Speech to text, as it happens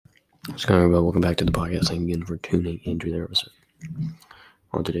What's going on, welcome back to the podcast. Thank you again for tuning into the episode.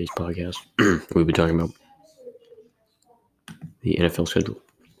 On today's podcast, we'll be talking about the NFL schedule.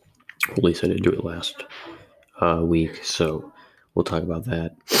 At least I didn't do it last week, so we'll talk about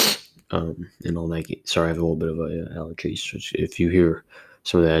that and all that. Sorry, I have a little bit of allergies. So if you hear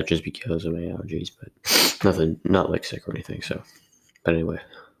some of that, just because of my allergies, but nothing, not like sick or anything. So, but anyway.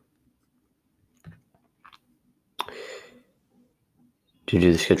 To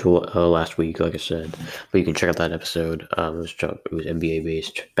do the schedule last week, like I said, but you can check out that episode. It was NBA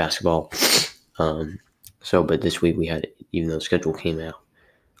based basketball. But this week we had, even though the schedule came out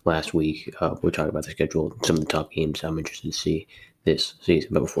last week, we'll talk about the schedule, some of the top games I'm interested to see this season.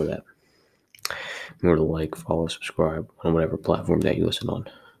 But before that, remember to like, follow, subscribe on whatever platform that you listen on.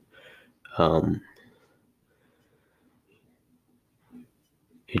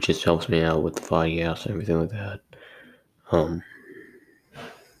 It just helps me out with the podcast and everything like that.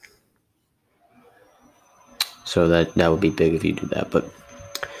 So that would be big if you do that. But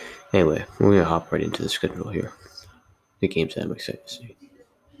anyway, we're going to hop right into the schedule here. The games that I'm excited to see.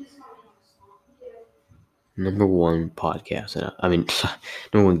 Number one podcast,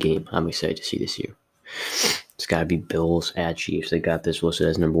 number one game I'm excited to see this year. It's got to be Bills at Chiefs. They got this listed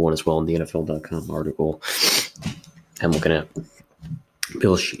as number one as well in the NFL.com article. I'm looking at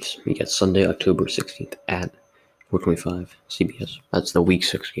Bills Chiefs. We got Sunday, October 16th at 4:25 CBS. That's the Week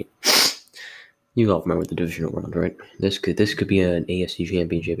 6 game. You all remember the divisional round, right? This could be an AFC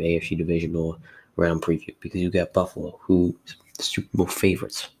Championship, AFC divisional round preview because you got Buffalo, who's the Super Bowl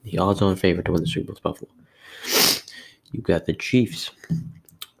favorites. The odds-on favorite to win the Super Bowl is Buffalo. You got the Chiefs,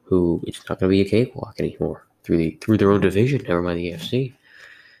 who it's not going to be a cakewalk anymore through their own division. Never mind the AFC.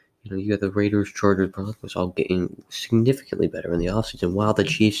 You got the Raiders, Chargers, Broncos all getting significantly better in the offseason. While the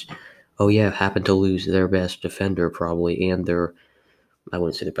Chiefs, happen to lose their best defender probably and their, I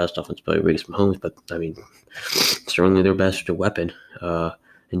wouldn't say their best offense player, Reese Mahomes, but certainly their best weapon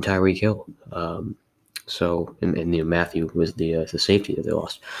in Tyreek Hill. And Matthew was the safety that they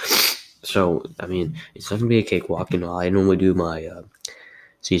lost. So, it's not going to be a cakewalk. I normally do my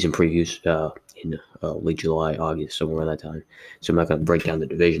season previews in late July, August, somewhere around that time. So I'm not going to break down the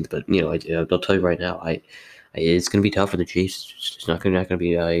divisions. But, I'll tell you right now, it's going to be tough for the Chiefs. It's not going to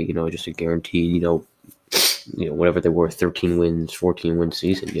be, just a guaranteed, whatever they were, 13 wins, 14 win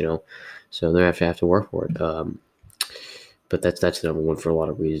season, So they have to work for it. But that's number one for a lot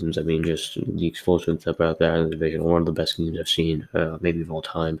of reasons. Just the explosive stuff out there in the division. One of the best games I've seen, maybe of all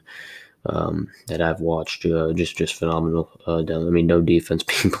time, that I've watched. Just phenomenal. No defense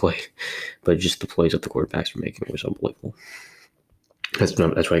being played, but just the plays that the quarterbacks were making was unbelievable. That's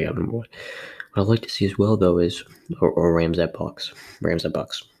why I got number one. What I'd like to see as well, though, is or Rams at Bucks. Rams at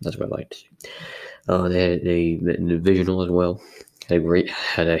Bucks. That's what I'd like to see. They had a divisional as well. Had a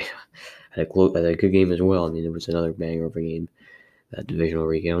good game as well. It was another banger of a game, that divisional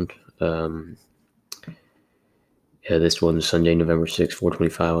weekend. This one's Sunday, November 6th,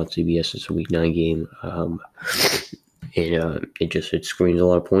 4:25 on CBS. It's a Week 9 game. It screens a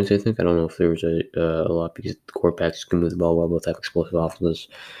lot of points, I think. I don't know if there was a lot because the quarterbacks can move the ball well, both have explosive offenses.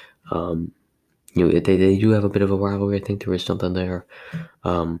 They do have a bit of a rivalry. I think there is something there.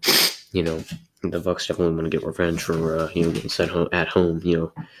 The Bucks definitely want to get revenge for getting sent home at home.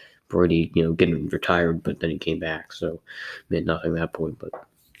 Brady, getting retired, but then he came back, so meant nothing at that point. But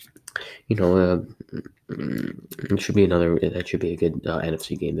it should be that should be a good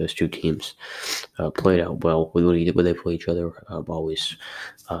NFC game. Those two teams played out well when they play each other. Always.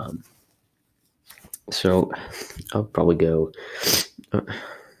 So I'll probably go.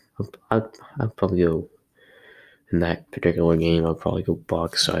 I'll probably go in that particular game. I'll probably go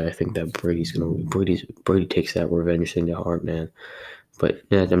Bucks. I think that Brady takes that revenge thing to heart, man. But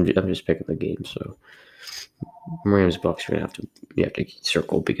yeah, I'm just picking the game. So Rams Bucks, you have to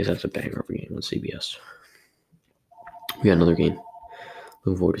circle because that's a banger of a game on CBS. We got another game.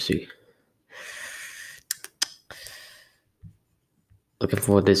 Looking forward to see. Looking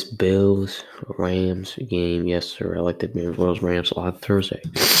forward to this Bills Rams game. Yes, sir. I like the Bills Rams on Thursday.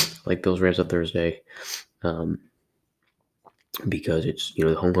 I like Bills Rams on Thursday. Because it's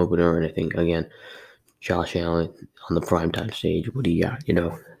the home opener, and I think again, Josh Allen on the primetime stage. What do you got?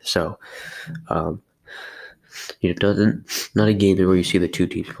 So not a game where you see the two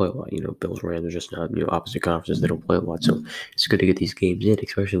teams play a lot. Bills Rams are just not opposite conferences. They don't play a lot, so it's good to get these games in,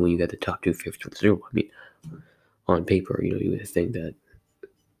 especially when you got the top two favorites with 0. On paper, you would think that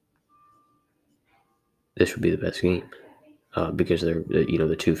this would be the best game because they're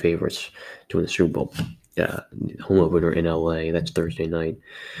the two favorites to win the Super Bowl. Home opener in LA. That's Thursday night,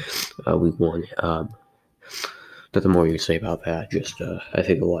 Week 1. nothing more you can say about that. Just I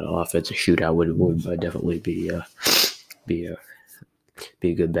think a lot of offensive shootout would definitely be a be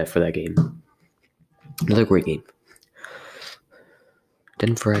a good bet for that game. Another great game.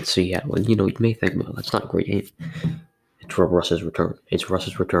 Denver at Seattle. And, you may think, well, that's not a great game. It's for Russ's return. It's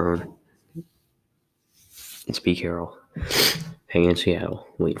Russ's return. It's Pete Carroll hanging in Seattle,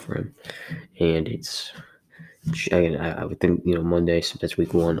 waiting for him. And it's, again, I would think, Monday, since that's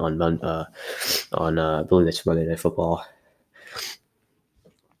week one I believe that's Monday Night Football.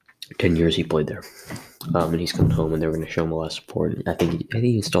 10 years he played there. And he's coming home, and they're going to show him a lot of support. And I think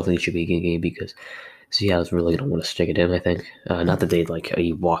still think it should be a good game because Seattle's really going to want to stick it in, I think. Not that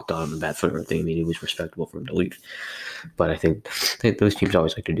he walked on the bad foot or anything. I mean, it was respectable for him to leave. But I think those teams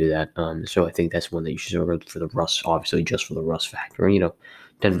always like to do that. So I think that's one that you should sort of for the Russ, obviously, just for the Russ factor.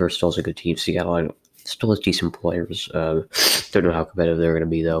 Denver still is a good team. Seattle still has decent players. Don't know how competitive they're going to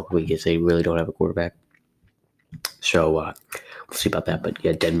be, though, because they really don't have a quarterback. So we'll see about that. But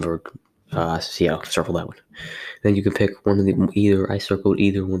yeah, Denver, Seattle, circle that one. Then you can pick one of I circled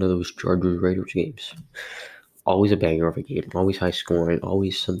either one of those Chargers-Raiders games. Always a banger of a game. Always high scoring.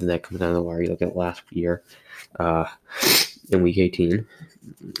 Always something that comes down to the wire. You look at last year in Week 18.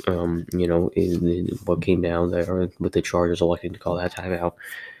 What came down there with the Chargers electing to call that timeout,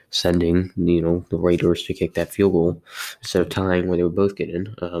 sending, the Raiders to kick that field goal instead of tying where they would both get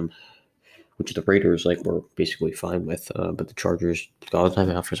in. Which the Raiders were basically fine with, but the Chargers got a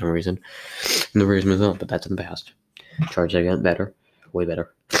timeout for some reason, and the Raiders moved on. But that's in the past. Chargers have gotten better, way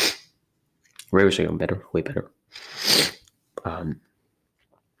better. Raiders have gotten better, way better.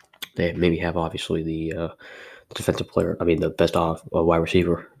 They maybe have obviously the defensive player. I mean, the best wide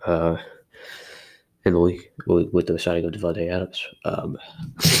receiver in the league with the signing of Devontae Adams.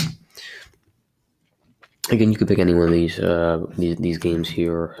 Again, you could pick any one of these games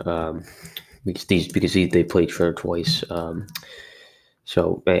here. Because they played each other twice.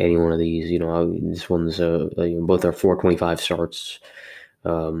 So any one of these, this one's both are 4:25 starts.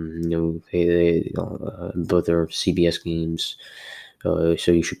 They both are CBS games.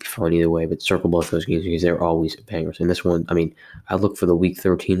 So you should be fine either way. But circle both those games because they're always bangers. And this one, I mean, I look for the Week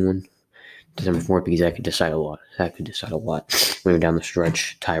 13 one, December 4th, because that could decide a lot. When you're down the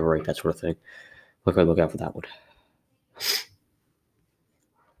stretch, tie break, that sort of thing. Look out for that one.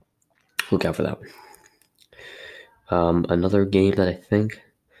 Look out for that one. Another game that I think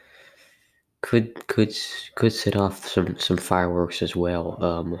could set off some fireworks as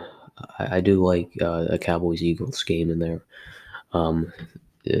well. I do like a Cowboys-Eagles game in there. I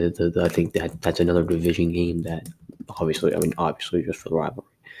think that's another division game that obviously just for the rivalry.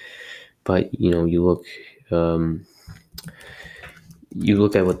 But you look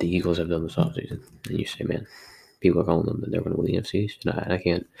at what the Eagles have done this offseason, and you say, man, people are calling them that they're going to win the NFC East, and I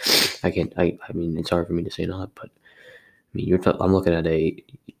can't. I mean, it's hard for me to say not, but I mean, I'm looking at a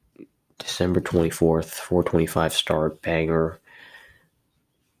December 24th, 4:25 start, banger,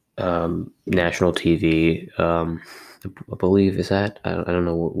 national TV. I believe is that I don't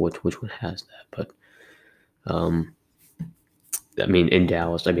know which one has that, but I mean, in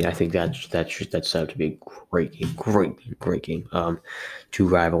Dallas, I mean, I think that's set up to be a great game. Two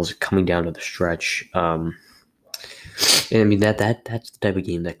rivals coming down to the stretch. And I mean that's the type of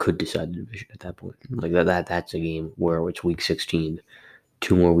game that could decide the division at that point. Like that's a game where it's Week 16,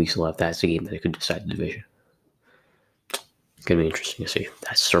 2 more weeks left. That's a game that it could decide the division. It's gonna be interesting to see.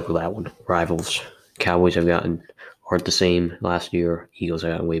 Circle that one. Rivals. Cowboys aren't the same last year. Eagles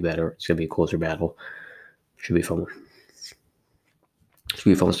have gotten way better. It's gonna be a closer battle. Should be fun. Should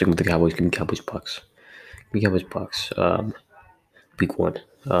be fun sticking with the Cowboys. Give me Cowboys Bucks. Week 1.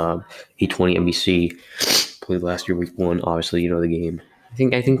 8:20 NBC. Played last year, Week 1. Obviously, the game.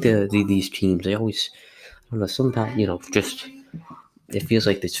 I think these teams, they always, I don't know, sometimes, just it feels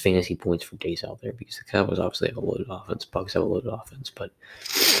like there's fantasy points for days out there because the Cowboys obviously have a loaded offense. Bucks have a loaded offense, but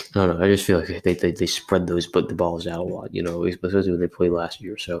I don't know. I just feel like they spread the balls out a lot, especially when they played last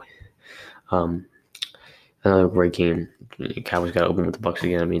year. So, another great game. The Cowboys got to open with the Bucks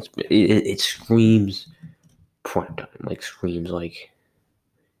again. I mean, it screams prime time, screams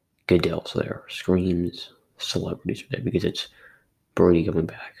Goodell's there, screams celebrities are there because it's Brady coming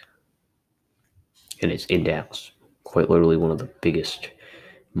back, and it's in Dallas, quite literally one of the biggest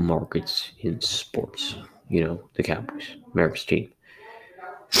markets in sports. The Cowboys, America's team.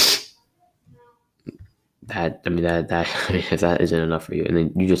 If that isn't enough for you, and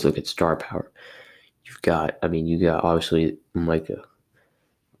then you just look at star power. You got obviously Micah,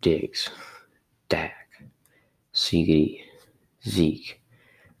 Diggs, Dak, CeeDee, Zeke.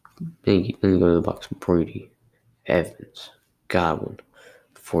 Then you go to the Bucs, Brady, Evans, Godwin,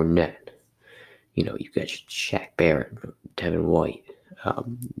 Fournette, You got Shaq Barrett, Devin White.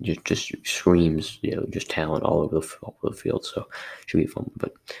 Just screams, just talent all over the field. So should be fun.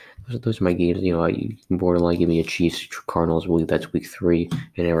 But those are my games. You can borderline give me a Chiefs Cardinals. I believe that's week 3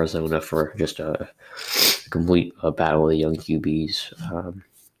 in Arizona for just a complete battle of the young QBs.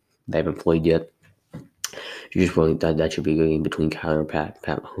 They haven't played yet. You just really that should be a good game between Kyler and Pat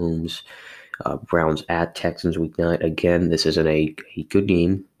Mahomes. Browns at Texans week 9. Again, this isn't a good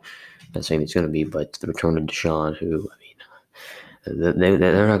game. Not saying it's going to be, but the return of Deshaun, who they're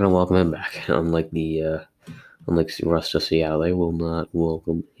not going to welcome him back. Unlike the rest of Seattle, they will not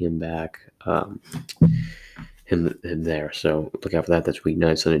welcome him back. Him there. So look out for that. That's week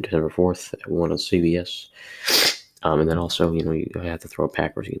 9, Sunday, December 4th at 1 on CBS. And then also, you have to throw a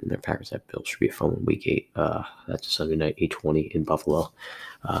Packers game in there. Packers at Bills should be a fun one. Week 8. That's a Sunday night, 8:20 in Buffalo.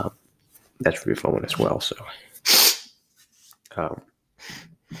 That should be a fun one as well. So,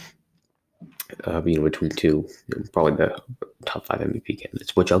 between two, probably the top 5 MVP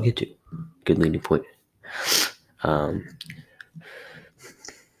candidates, which I'll get to. Good leading point. My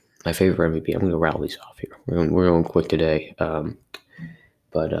favorite MVP. I'm going to rattle these off here. We're going quick today.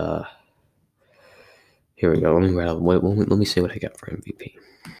 But here we go. Let me rattle. Let me say what I got for MVP.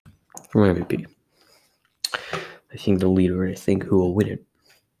 For my MVP, I think the leader. I think who will win it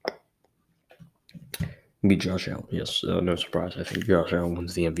be Josh Allen. Yes, no surprise. I think Josh Allen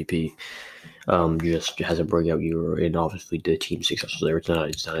wins the MVP. Just has a breakout year, and obviously the team successful there. It's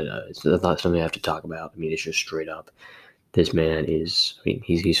not something I have to talk about. I mean, it's just straight up. This man is. I mean,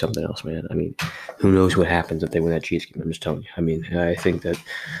 he's something else, man. I mean, who knows what happens if they win that Chiefs game? I'm just telling you. I mean, I think that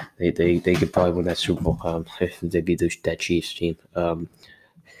they could probably win that Super Bowl if they beat that Chiefs team.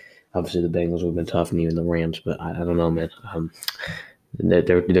 Obviously the Bengals would have been tough, and even the Rams, but I don't know, man.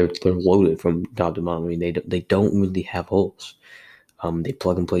 They're loaded from top to bottom. I mean, they don't really have holes. They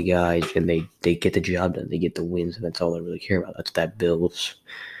plug and play guys, and they get the job done. They get the wins, and that's all I really care about. That's that Bills.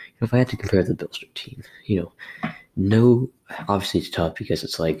 If I had to compare the Bills to a team, no, obviously it's tough because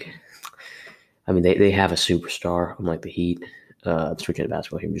it's like, I mean, they have a superstar, unlike the Heat. Switching to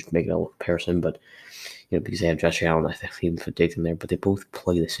basketball here, just making a comparison, but because they have Josh Allen, I think even for Diggs in there, but they both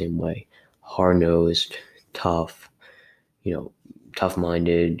play the same way: hard-nosed, tough,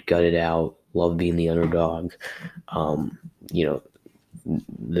 tough-minded, gutted out, love being the underdog.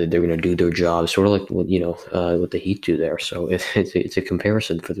 They're going to do their job, sort of like what the Heat do there. So it's a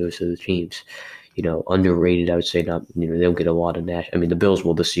comparison for those other teams. Underrated, I would say. Not, they don't get a lot of I mean, the Bills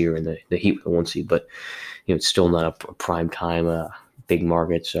will this year, and the Heat with the 1 seed, but it's still not a prime time big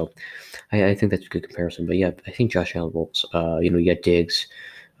market. So I think that's a good comparison. But yeah, I think Josh Allen rolls. You got Diggs.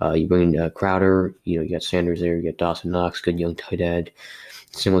 You bring in Crowder. You got Sanders there. You got Dawson Knox, good young tight end.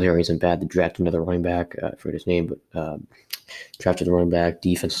 Singletary isn't bad to draft another running back. I forget his name, but drafted the running back.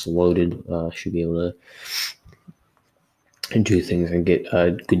 Defense is loaded. Should be able to do things and get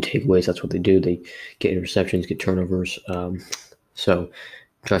good takeaways. That's what they do. They get interceptions, get turnovers. So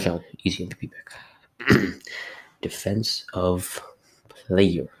Josh Allen, easy MVP pick. Defense of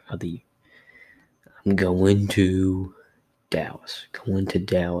player of the year. I'm going to Dallas.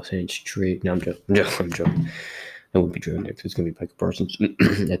 And straight. No, I'm joking. It would be Joe Nix. It's going to be Michael Parsons.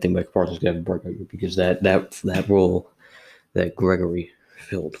 I think Michael Parsons is going to have a breakout year because that role that Gregory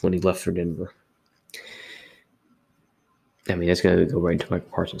filled when he left for Denver, I mean, that's going to go right into Michael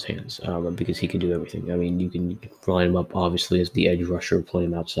Parsons' hands because he can do everything. I mean, you can line him up, obviously, as the edge rusher, play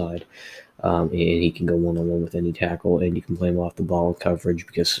him outside, and he can go one-on-one with any tackle, and you can play him off the ball in coverage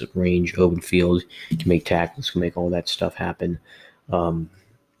because range, open field, can make tackles, can make all that stuff happen. I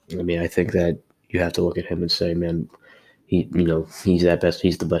mean, I think that you have to look at him and say, man, he's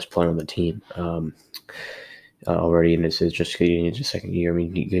the best player on the team. Already, and it's just getting into second year. I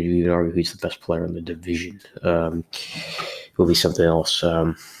mean, you could even argue he's the best player in the division. Will be something else.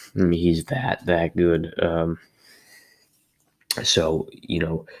 I mean, he's that good. So,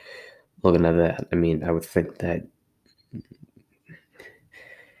 looking at that, I mean, I would think that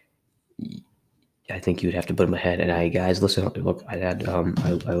I think you would have to put him ahead. And guys, listen, look, I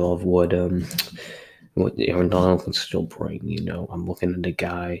love what Aaron Donald can still bring. I'm looking at a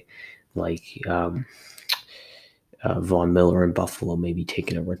guy like Von Miller in Buffalo, maybe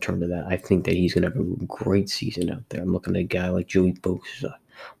taking a return to that. I think that he's going to have a great season out there. I'm looking at a guy like Joey Bosa,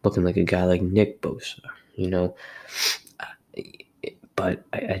 looking like a guy like Nick Bosa, But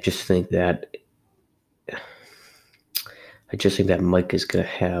I just think that Mike is going to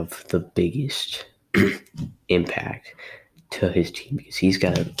have the biggest impact to his team because he's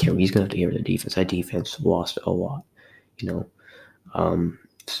got to carry. He's going to have to carry the defense. That defense lost a lot,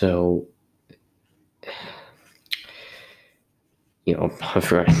 So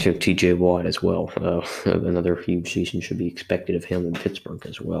For TJ Watt as well. Another huge season should be expected of him in Pittsburgh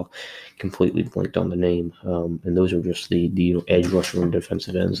as well. Completely blanked on the name. And those are just the edge rusher and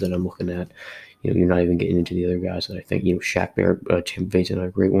defensive ends that I'm looking at. You're not even getting into the other guys that I think, Shaq Barrett, Tim Bates, a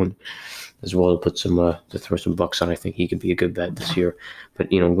great one as well to put to throw some bucks on. I think he could be a good bet this year. But,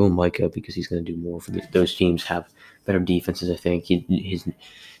 I'm going Micah because he's going to do more for those teams have better defenses, I think.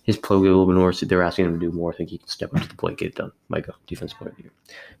 His play will be a little bit more. So they're asking him to do more. I think he can step up to the plate, get it done. Micah, defensive player of the year.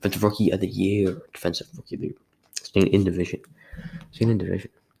 Defensive rookie of the year. Defensive rookie of the year. Staying in division.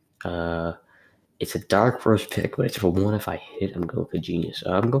 It's a dark first pick, but it's for one. If I hit, I'm going with a genius.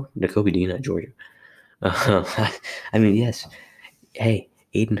 I'm going Nakobe Dean at Georgia. Yes. Hey,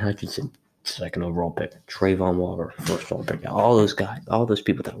 Aiden Hutchinson, second overall pick. Trayvon Walker, first overall pick. All those guys, all those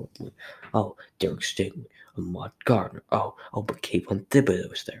people that were. Oh, Derek Stingley, Ahmad Gardner. But Kayvon Thibodeau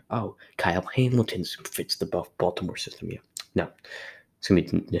was there. Kyle Hamilton fits the Baltimore system. Yeah. No, it's going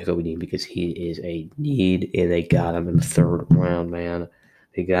to be Nakobe Dean because he is a need, and they got him in the third round, man.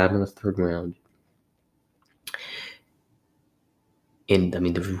 They got him in the third round. And,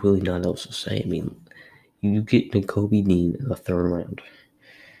 there's really not else to say. You get Nakobe Dean in the third round.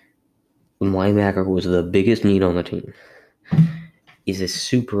 When linebacker was the biggest need on the team. He's a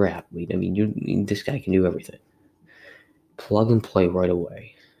super athlete. This guy can do everything. Plug and play right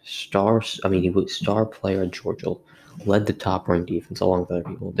away. He was star player at Georgia. Led the top-ranked defense along with other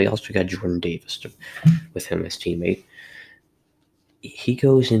people. They also got Jordan Davis with him as teammate. He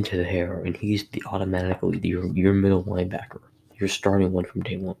goes into there, and he's automatically your middle linebacker. You're starting one from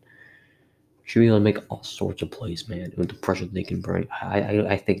day one. Should be able to make all sorts of plays, man, with the pressure they can bring.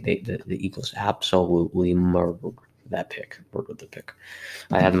 I think the Eagles absolutely murdered that pick. Murdered the pick.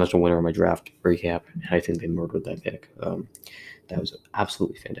 I had them as a winner in my draft recap, and I think they murdered that pick. That was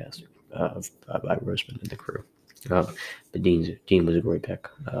absolutely fantastic by Roseman and the crew. But Dean was a great pick.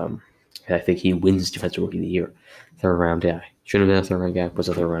 I think he wins Defensive Rookie of the Year. Third round guy. Shouldn't have been a third round guy. Was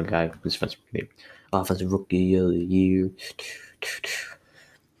a third round guy. Was Defensive Rookie of the Year. Offensive Rookie of the Year.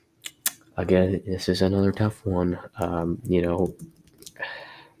 Again, this is another tough one. And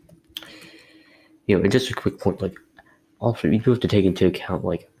just a quick point, also you do have to take into account,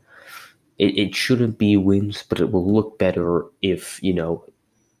 it shouldn't be wins, but it will look better if, an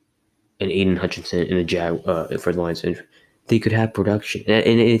Aiden Hutchinson and a Jag for the Lions, they could have production.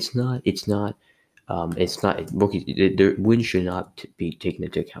 And it's not rookies. Their wins should not be taken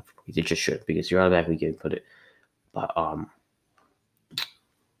into account for rookies. It just should, because you're automatically getting put it on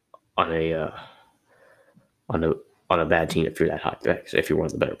a bad team if you're that high, if you're one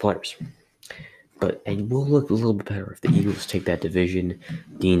of the better players. And we'll look a little bit better if the Eagles take that division.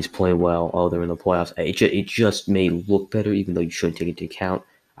 Dean's playing well. They're in the playoffs. It just may look better, even though you shouldn't take it into account.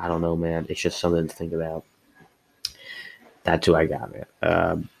 I don't know, man. It's just something to think about. That's who I got,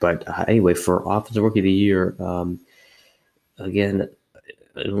 man. Anyway, for Offensive Rookie of the Year, again,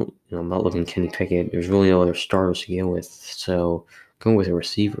 I'm not looking at Kenny Pickett. There's really no other starters to begin with, so going with a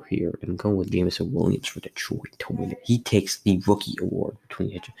receiver here, and I'm going with Jameson Williams for Detroit to win it. He takes the rookie award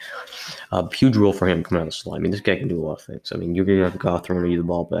between edges. Huge role for him coming out of the slot. This guy can do a lot of things. You're going to have to go throwing you the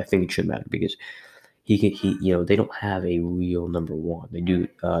ball, but I think it should matter because they don't have a real number one. They do.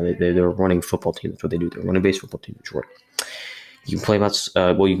 They're a running football team. That's what they do. They're a running base football team, Detroit. You can play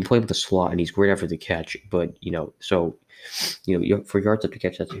with the slot, and he's great after the catch. But for yards after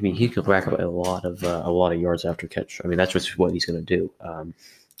catch, he could rack up a lot of yards after catch. That's what he's going to do.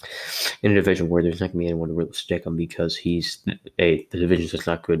 In a division where there's not going to be anyone to really stick him because the division's just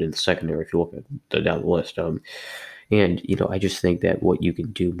not good in the secondary. If you look at down the list, I just think that what you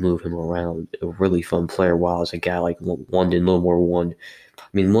can do, move him around, a really fun player. While as a guy like London, a little more one.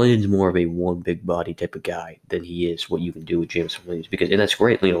 London's more of a one big body type of guy than he is what you can do with Jameson Williams, and that's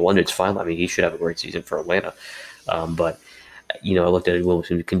great. London's fine. He should have a great season for Atlanta. But I looked at it. Williams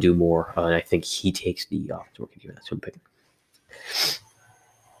can do more, and I think he takes the Offensive Rookie of the Year. That's what I'm picking.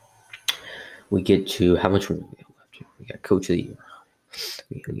 We get to how much we have left here. We got Coach of the Year.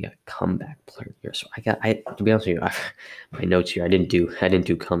 We got Comeback Player of the Year. So to be honest with you, my notes here. I didn't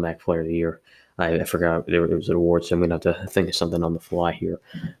do Comeback Player of the Year. I forgot there was an award, so I'm gonna have to think of something on the fly here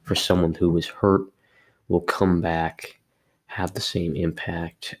for someone who was hurt, will come back, have the same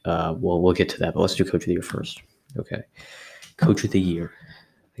impact. We'll get to that, but let's do Coach of the Year first. Okay, Coach of the Year.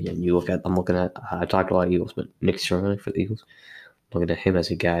 Again, I'm looking at. I talked a lot of Eagles, but Nick Sirianni for the Eagles. I'm looking at him as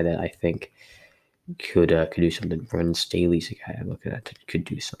a guy that I think could do something. Brendan Staley's a guy I'm looking at that could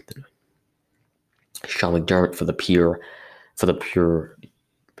do something. Sean McDermott for the pure.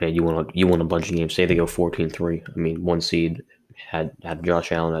 Man, you want a bunch of games. Say they go 14-3. One seed had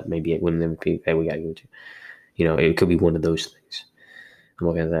Josh Allen at maybe winning MVP. Hey, we got to go to. It could be one of those things. I'm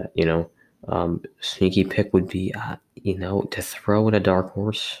looking at that. Sneaky pick would be, to throw in a dark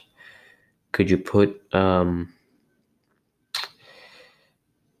horse. Could you put I'm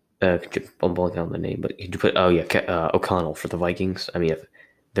blanking on the name, but could you put O'Connell for the Vikings? I mean, if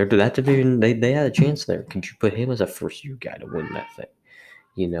they're to that division, they had a chance there. Could you put him as a first year guy to win that thing?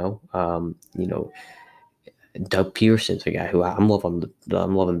 Doug Pearson's a guy who I'm loving.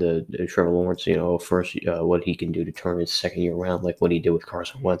 I'm loving the Trevor Lawrence. First what he can do to turn his second year around, like what he did with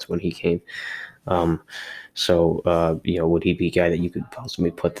Carson Wentz when he came. Would he be a guy that you could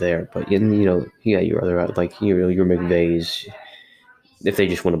possibly put there? But your other like your McVays, if they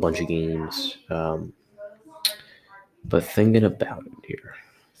just win a bunch of games. But thinking about it here,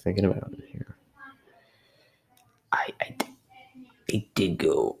 I did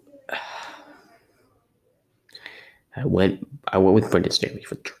go. I went with Brendan Staley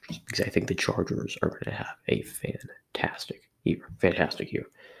for the Chargers because I think the Chargers are going to have a fantastic year.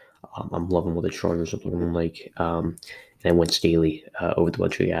 I'm loving what the Chargers are looking like. And I went Staley over the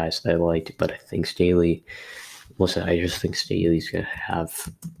bunch of guys that I liked, but I think Staley. Listen, I just think Staley's going to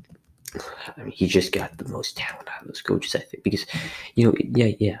have. I mean, he just got the most talent out of those coaches, I think, because,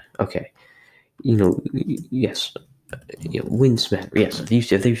 okay, yes, wins matter. Yes,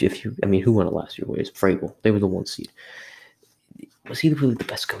 I mean, who won it last year? It was Vrabel. They were the 1 seed. Was he really the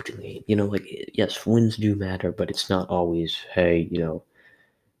best coach in the game? Yes, wins do matter, but it's not always, hey,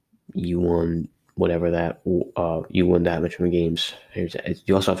 you won whatever you won that much of games.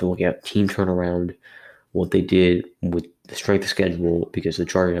 You also have to look at team turnaround, what they did with the strength of schedule, because the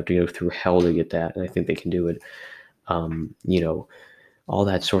Chargers have to go through hell to get that, and I think they can do it. All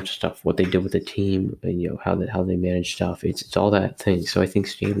that sorts of stuff, what they did with the team, and how they manage stuff. It's all that thing. So I think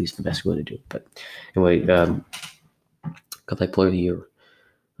Staley's the best way to do it. But anyway, comeback player of the year.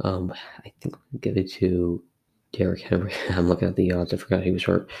 I think we'll give it to Derrick Henry. I'm looking at the odds. I forgot he was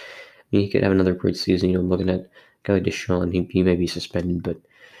hurt. I mean, he could have another great season. I'm looking at a guy like Deshaun. He may be suspended, but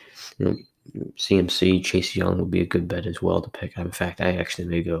CMC, Chase Young would be a good bet as well to pick. In fact, I actually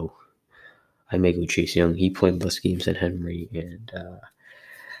may go Chase Young. He played less games than Henry, and I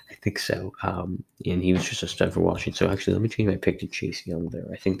think so. And he was just a stud for Washington. So actually, let me change my pick to Chase Young there.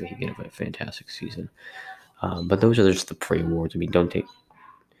 I think that he can have a fantastic season. But those are just the pre-awards. I mean, don't take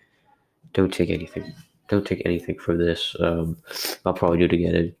anything. Don't take anything for this. I'll probably do it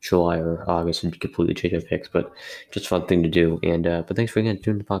again in July or August and completely change my picks, but just a fun thing to do. And but thanks for again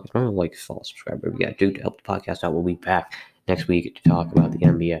doing the podcast. Remember, like, follow, subscribe, whatever you got to do to help the podcast out. We'll be back next week to talk about the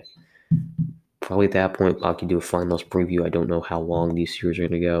NBA. Probably at that point, I can do a finals preview. I don't know how long these series are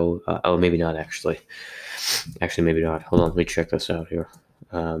going to go. Maybe not, actually. Actually, maybe not. Hold on, let me check this out here.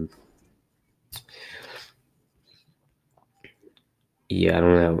 Yeah, I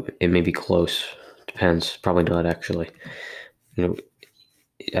don't know. It may be close. Depends. Probably not, actually.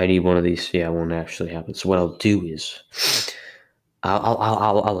 I need one of these. Yeah, it won't actually happen. So what I'll do is,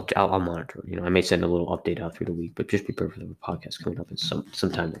 I'll monitor. I may send a little update out through the week, but just prepare for the podcast coming up at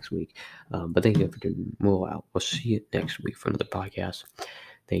sometime next week. But thank you for doing. We'll see you next week for another podcast.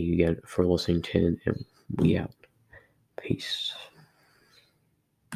 Thank you again for listening to, and we out. Peace.